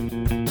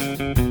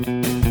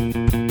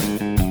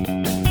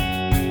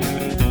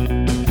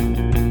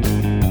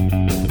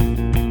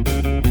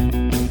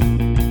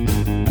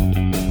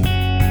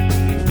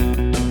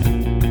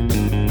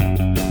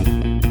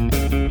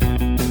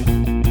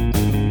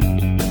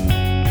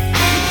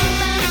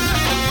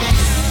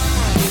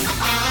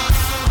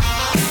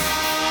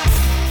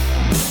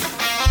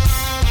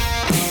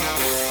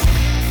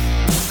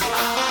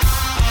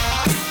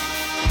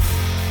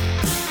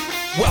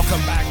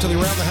 Welcome back to the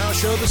Around the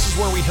House Show. This is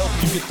where we help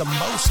you get the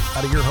most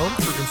out of your home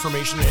through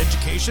information and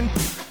education,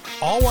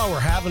 all while we're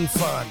having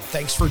fun.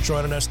 Thanks for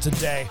joining us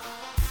today.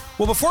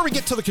 Well, before we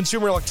get to the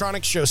Consumer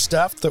Electronics Show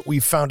stuff that we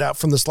found out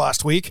from this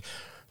last week,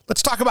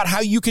 let's talk about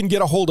how you can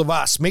get a hold of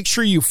us. Make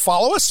sure you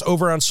follow us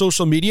over on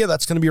social media.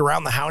 That's going to be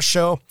Around the House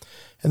Show.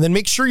 And then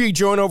make sure you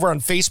join over on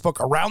Facebook,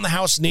 Around the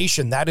House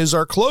Nation. That is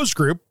our closed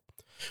group.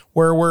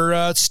 where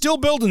we're still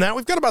building that.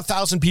 We've got about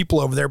 1,000 people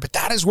over there, but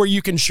that is where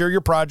you can share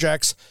your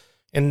projects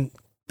and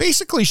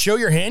basically show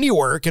your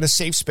handiwork in a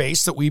safe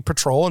space that we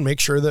patrol and make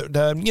sure that,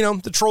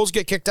 the trolls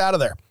get kicked out of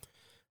there.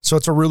 So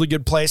it's a really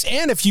good place.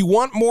 And if you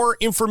want more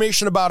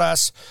information about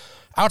us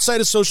outside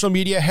of social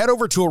media, head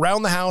over to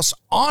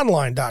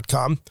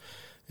aroundthehouseonline.com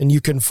and you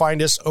can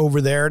find us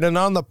over there. And then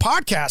on the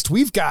podcast,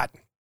 we've got,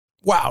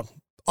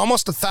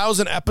 almost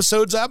 1,000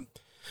 episodes up.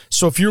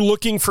 So if you're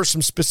looking for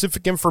some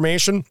specific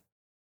information,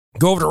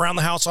 go over to Around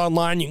the House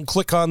Online. You can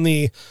click on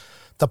the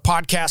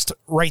podcast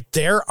right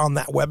there on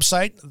that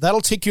website.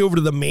 That'll take you over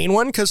to the main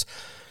one because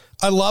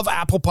I love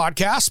Apple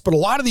Podcasts, but a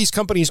lot of these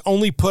companies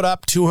only put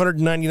up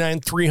 299,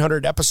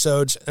 300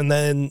 episodes, and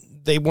then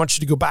they want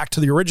you to go back to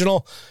the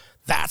original.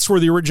 That's where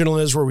the original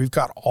is, where we've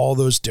got all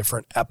those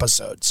different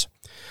episodes.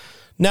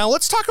 Now,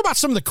 let's talk about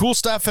some of the cool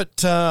stuff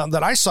that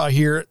I saw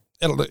here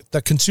at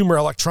the Consumer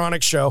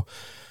Electronics Show.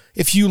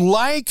 If you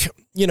like,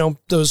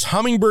 those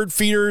hummingbird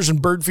feeders and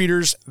bird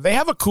feeders, they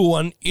have a cool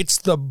one. It's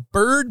the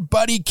Bird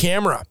Buddy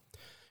camera.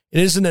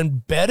 It is an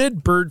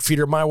embedded bird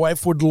feeder. My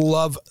wife would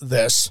love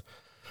this.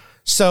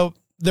 So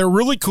they're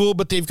really cool,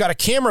 but they've got a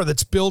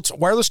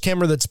wireless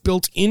camera that's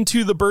built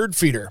into the bird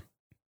feeder.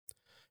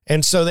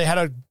 And so they had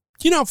a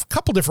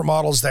couple different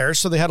models there.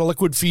 So they had a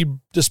liquid feed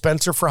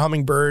dispenser for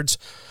hummingbirds,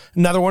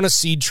 another one, a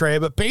seed tray.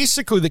 But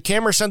basically, the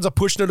camera sends a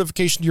push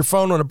notification to your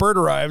phone when a bird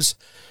arrives.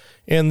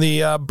 And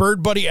the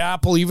Bird Buddy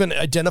app will even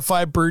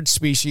identify bird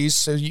species.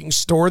 So you can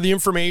store the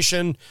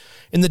information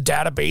in the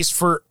database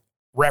for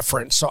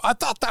reference. So I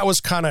thought that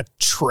was kind of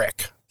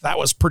trick. That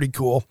was pretty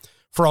cool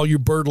for all you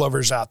bird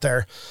lovers out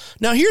there.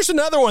 Now, here's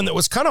another one that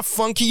was kind of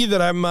funky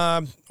that I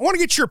want to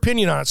get your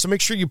opinion on it. So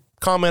make sure you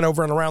comment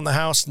over and Around the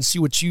House and see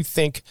what you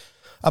think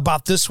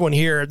about this one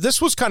here.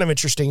 This was kind of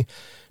interesting.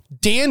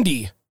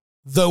 Dandy,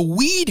 the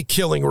weed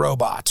killing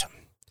robot.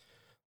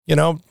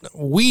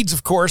 Weeds,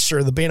 of course,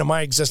 are the bane of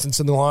my existence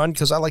in the lawn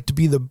because I like to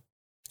be the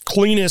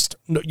cleanest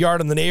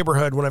yard in the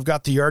neighborhood when I've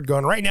got the yard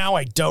going. Right now,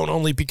 I don't,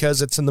 only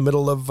because it's in the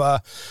middle of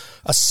a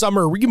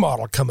summer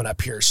remodel coming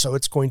up here. So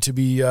it's going to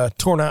be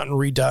torn out and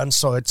redone.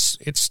 So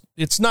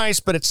it's nice,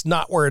 but it's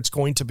not where it's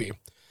going to be.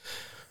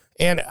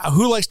 And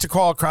who likes to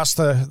crawl across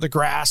the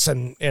grass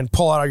and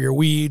pull out all your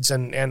weeds?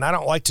 And I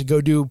don't like to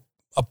go do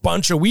a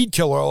bunch of weed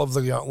killer all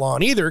over the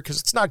lawn either because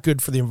it's not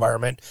good for the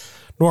environment,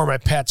 nor my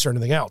pets or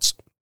anything else.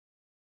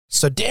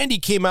 So Dandy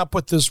came up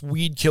with this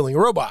weed killing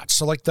robot.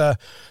 So like the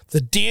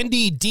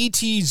Dandy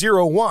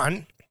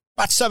DT01,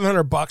 about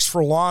 $700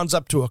 for lawns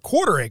up to a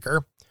quarter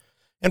acre.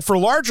 And for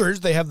largers,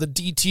 they have the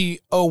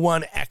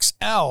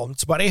DT01XL.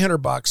 It's about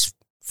 $800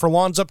 for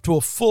lawns up to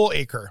a full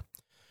acre.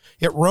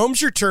 It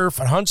roams your turf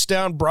and hunts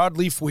down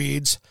broadleaf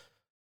weeds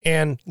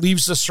and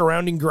leaves the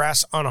surrounding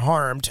grass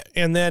unharmed.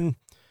 And then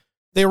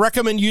they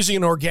recommend using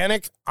an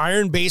organic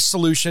iron-based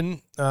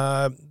solution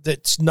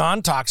that's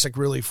non-toxic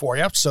really for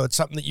you. So it's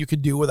something that you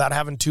could do without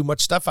having too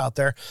much stuff out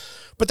there.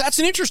 But that's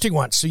an interesting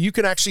one. So you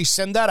can actually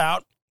send that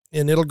out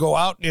and it'll go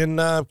out and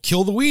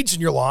kill the weeds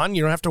in your lawn.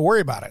 You don't have to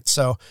worry about it.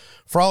 So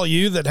for all of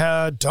you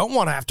that don't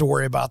want to have to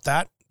worry about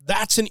that,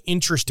 that's an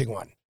interesting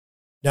one.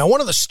 Now,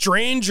 one of the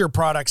stranger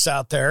products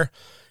out there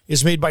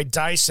is made by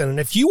Dyson. And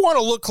if you want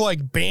to look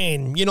like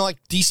Bane,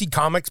 like DC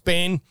Comics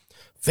Bane,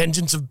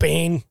 Vengeance of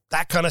Bane,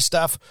 that kind of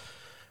stuff,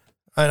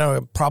 I know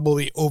I'm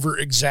probably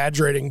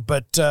over-exaggerating,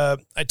 but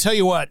I tell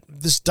you what,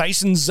 this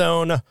Dyson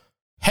Zone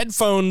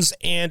headphones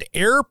and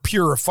air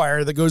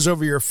purifier that goes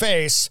over your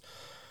face,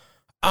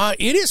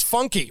 it is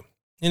funky.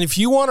 And if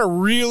you want to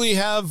really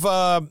have,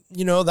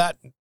 that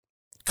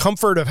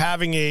comfort of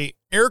having a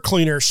air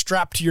cleaner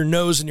strapped to your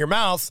nose and your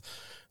mouth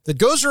that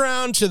goes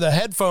around to the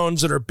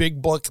headphones that are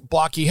big,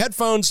 blocky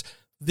headphones,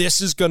 this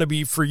is going to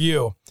be for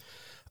you.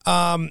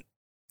 It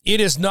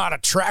is not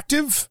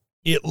attractive.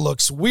 It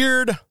looks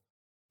weird.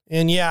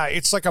 And yeah,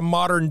 it's like a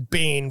modern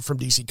Bane from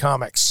DC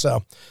Comics.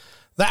 So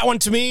that one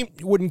to me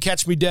wouldn't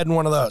catch me dead in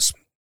one of those.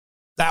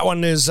 That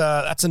one is,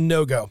 that's a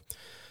no-go.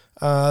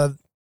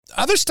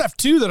 Other stuff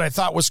too that I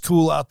thought was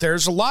cool out there.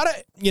 There's a lot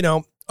of,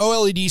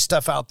 OLED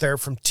stuff out there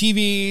from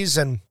TVs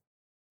and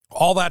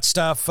all that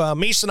stuff.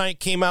 Masonite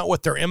came out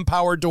with their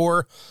Empower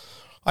door.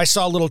 I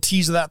saw a little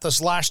tease of that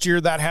this last year.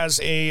 That has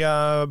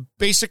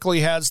basically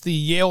has the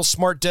Yale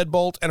Smart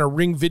Deadbolt and a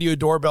Ring video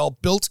doorbell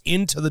built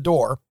into the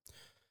door.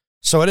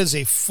 So it is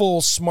a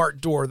full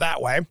smart door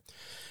that way.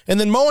 And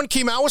then Moen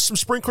came out with some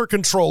sprinkler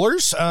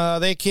controllers.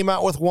 They came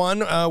out with one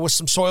with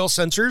some soil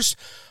sensors.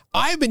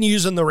 I've been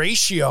using the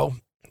Ratio,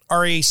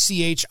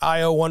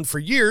 RACHIO one for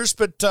years,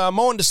 but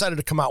Moen decided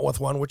to come out with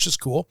one, which is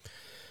cool.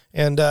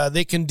 And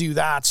they can do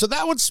that. So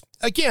that was,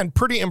 again,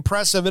 pretty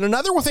impressive. And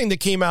another thing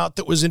that came out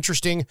that was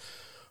interesting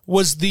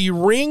was the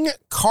Ring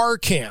Car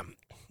Cam.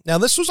 Now,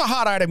 this was a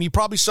hot item. You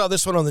probably saw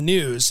this one on the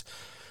news.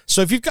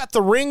 So if you've got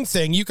the Ring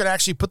thing, you could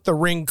actually put the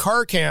Ring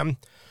Car Cam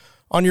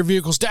on your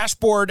vehicle's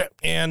dashboard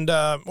and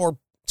or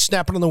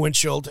snap it on the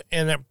windshield,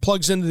 and it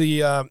plugs into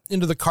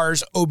the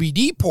car's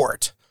OBD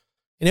port.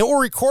 And it will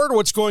record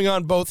what's going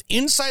on both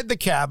inside the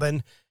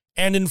cabin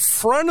and in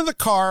front of the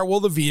car while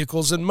the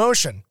vehicle's in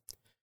motion.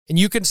 And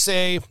you can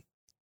say,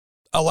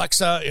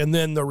 Alexa and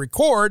then the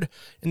record,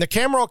 and the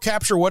camera will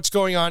capture what's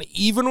going on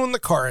even when the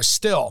car is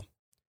still.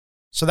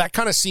 So that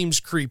kind of seems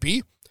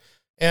creepy.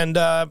 And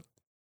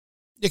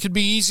it could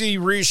be easy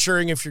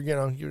reassuring if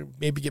you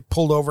maybe get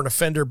pulled over in a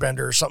fender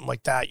bender or something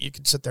like that. You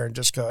could sit there and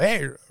just go,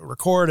 hey,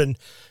 record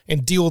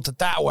and deal with it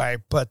that way.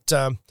 But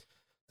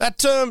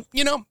it's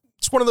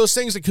one of those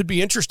things that could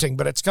be interesting,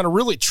 but it's going to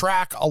really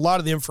track a lot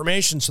of the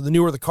information. So the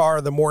newer the car,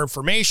 the more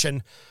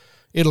information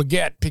it'll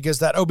get, because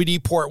that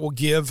OBD port will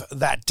give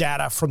that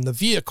data from the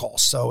vehicle.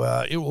 So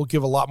it will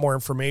give a lot more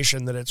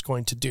information that it's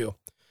going to do.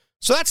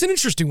 So that's an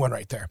interesting one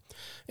right there.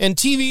 And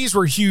TVs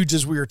were huge,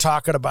 as we were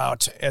talking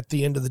about at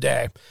the end of the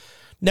day.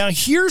 Now,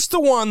 here's the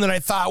one that I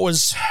thought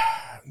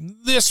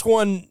this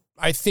one,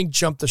 I think,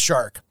 jumped the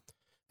shark.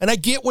 And I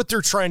get what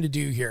they're trying to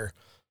do here.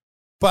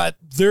 But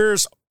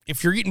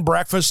if you're eating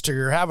breakfast or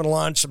you're having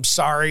lunch, I'm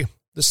sorry.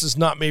 This is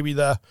not maybe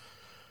the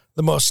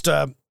most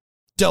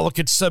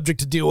delicate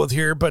subject to deal with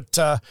here, but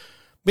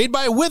made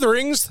by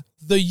Witherings,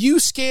 the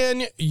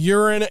U-Scan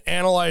urine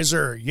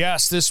analyzer.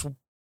 Yes, this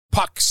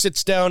puck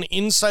sits down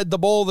inside the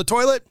bowl of the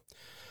toilet,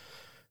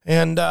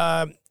 and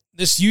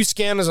this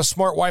U-Scan is a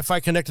smart Wi-Fi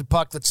connected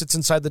puck that sits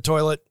inside the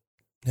toilet,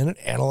 and it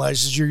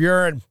analyzes your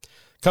urine.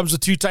 Comes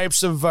with 2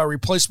 types of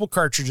replaceable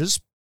cartridges,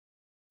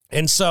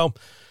 and so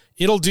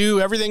it'll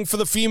do everything for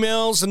the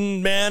females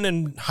and men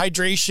and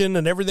hydration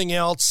and everything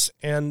else.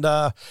 And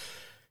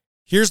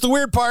here's the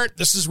weird part.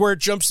 This is where it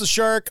jumps the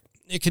shark.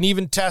 It can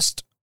even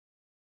test,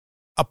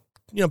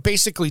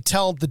 basically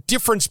tell the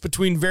difference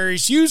between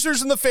various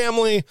users in the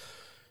family.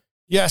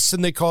 Yes,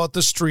 and they call it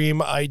the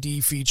Stream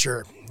ID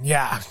feature.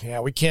 Yeah,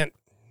 we can't.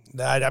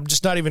 I'm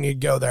just not even going to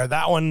go there.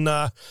 That one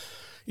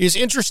is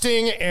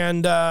interesting,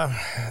 and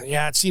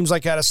it seems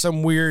like out of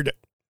some weird,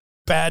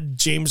 bad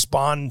James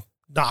Bond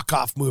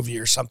knockoff movie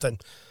or something.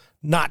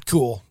 Not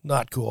cool.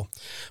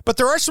 But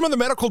there are some other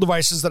medical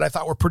devices that I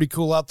thought were pretty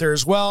cool out there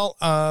as well.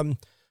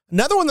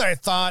 Another one that I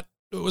thought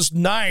was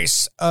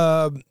nice,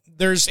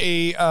 there's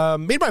a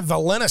made by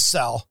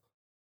Valenacell.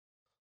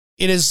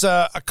 It is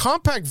a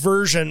compact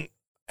version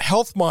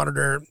health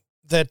monitor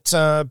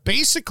that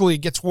basically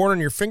gets worn on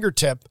your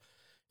fingertip,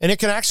 and it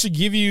can actually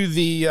give you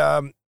the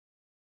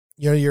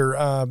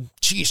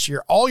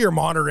all your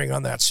monitoring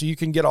on that, so you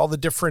can get all the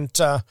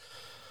different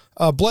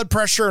blood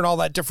pressure and all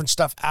that different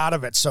stuff out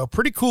of it. So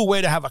pretty cool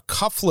way to have a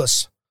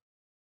cuffless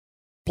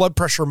blood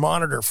pressure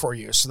monitor for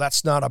you. So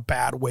that's not a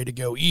bad way to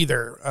go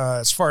either.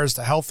 As far as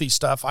the healthy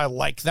stuff, I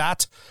like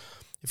that.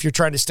 If you're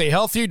trying to stay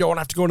healthy, you don't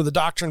have to go to the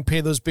doctor and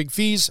pay those big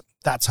fees.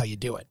 That's how you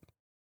do it.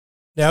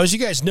 Now, as you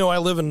guys know, I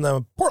live in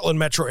the Portland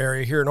metro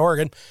area here in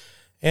Oregon,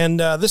 and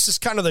this is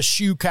kind of the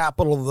shoe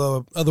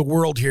capital of the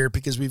world here,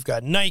 because we've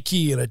got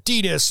Nike and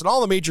Adidas and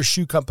all the major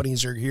shoe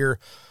companies are here.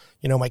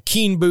 My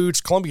Keen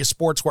Boots, Columbia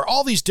Sportswear,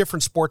 all these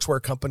different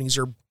sportswear companies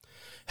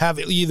have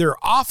either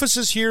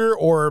offices here,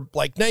 or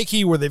like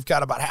Nike, where they've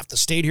got about half the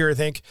state here, I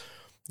think.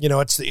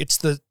 It's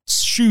the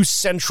shoe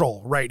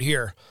central right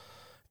here.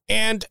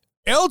 And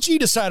LG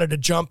decided to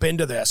jump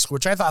into this,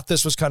 which I thought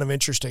this was kind of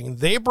interesting.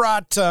 They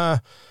brought,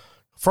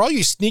 for all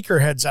you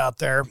sneakerheads out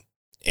there,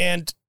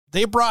 and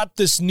they brought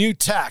this new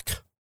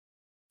tech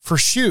for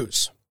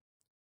shoes.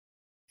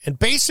 And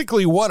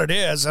basically what it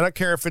is, I don't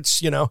care if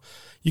it's,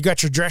 you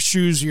got your dress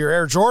shoes or your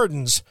Air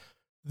Jordans,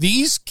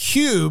 these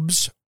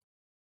cubes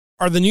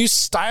are the new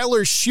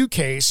Styler shoe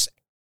case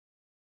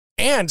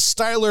and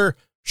Styler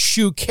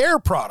shoe care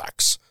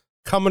products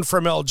coming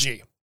from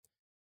LG.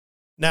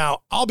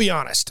 Now, I'll be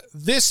honest,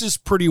 this is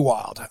pretty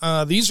wild.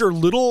 These are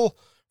little,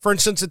 for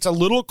instance, it's a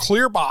little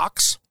clear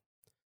box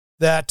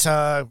that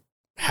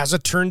has a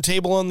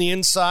turntable on the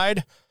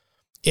inside,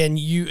 and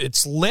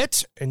it's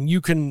lit, and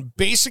you can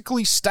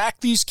basically stack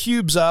these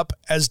cubes up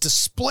as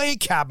display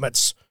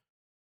cabinets.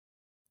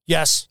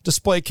 Yes,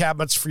 display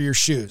cabinets for your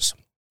shoes.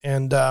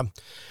 And then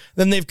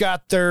they've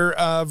got their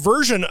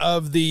version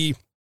of the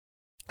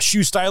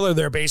shoe styler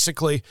there,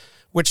 basically,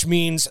 which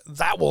means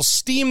that will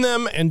steam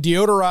them and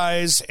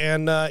deodorize.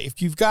 And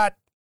if you've got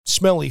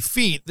smelly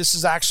feet, this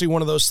is actually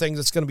one of those things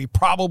that's going to be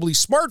probably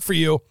smart for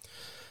you,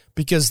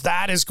 because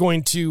that is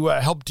going to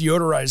help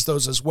deodorize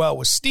those as well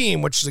with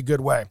steam, which is a good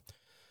way.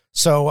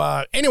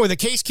 So anyway, the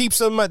case keeps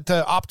them at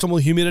the optimal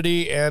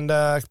humidity and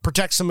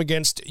protects them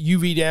against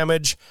UV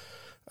damage.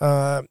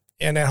 And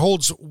it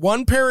holds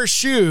one pair of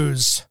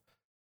shoes,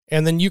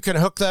 and then you can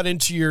hook that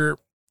into your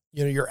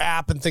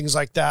app and things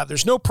like that.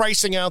 There's no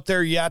pricing out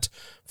there yet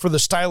for the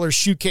Styler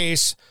shoe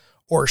case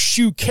or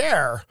shoe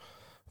care,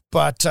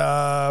 but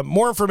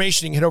more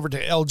information, you can head over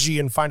to LG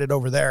and find it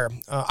over there.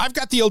 I've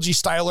got the LG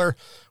Styler,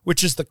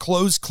 which is the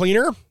clothes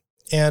cleaner.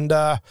 And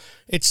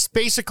it's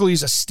basically a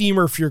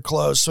steamer for your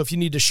clothes. So if you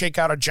need to shake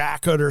out a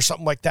jacket or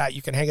something like that,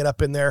 you can hang it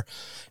up in there,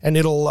 and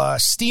it'll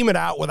steam it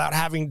out without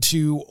having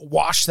to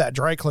wash that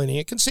dry cleaning.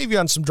 It can save you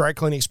on some dry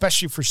cleaning,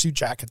 especially for suit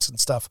jackets and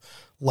stuff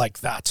like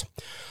that.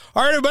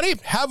 All right, everybody,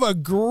 have a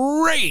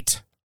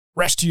great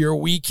rest of your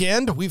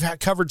weekend. We've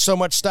covered so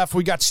much stuff.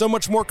 We got so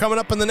much more coming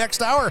up in the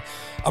next hour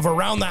of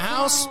Around the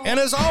House. And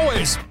as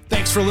always,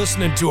 thanks for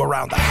listening to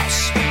Around the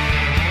House.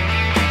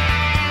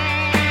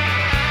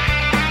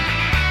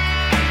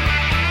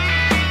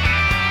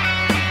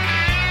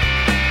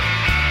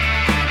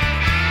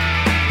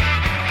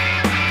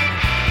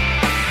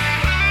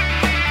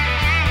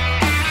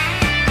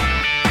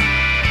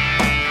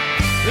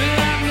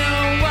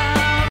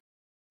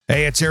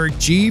 Hey, it's Eric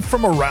G.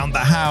 from Around the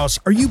House.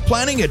 Are you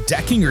planning a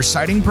decking or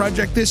siding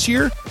project this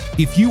year?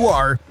 If you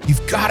are,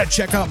 you've got to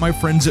check out my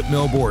friends at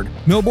Millboard.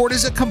 Millboard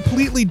is a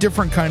completely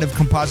different kind of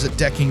composite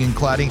decking and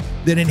cladding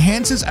that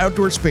enhances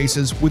outdoor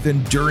spaces with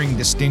enduring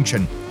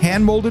distinction.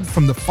 Hand-molded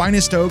from the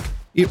finest oak,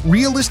 it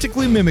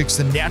realistically mimics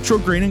the natural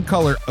grain and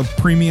color of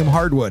premium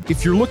hardwood.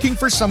 If you're looking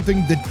for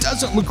something that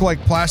doesn't look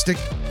like plastic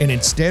and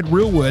instead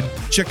real wood,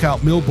 check out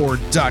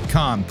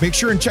millboard.com. Make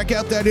sure and check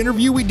out that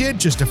interview we did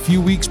just a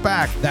few weeks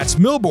back. That's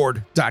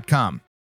millboard.com.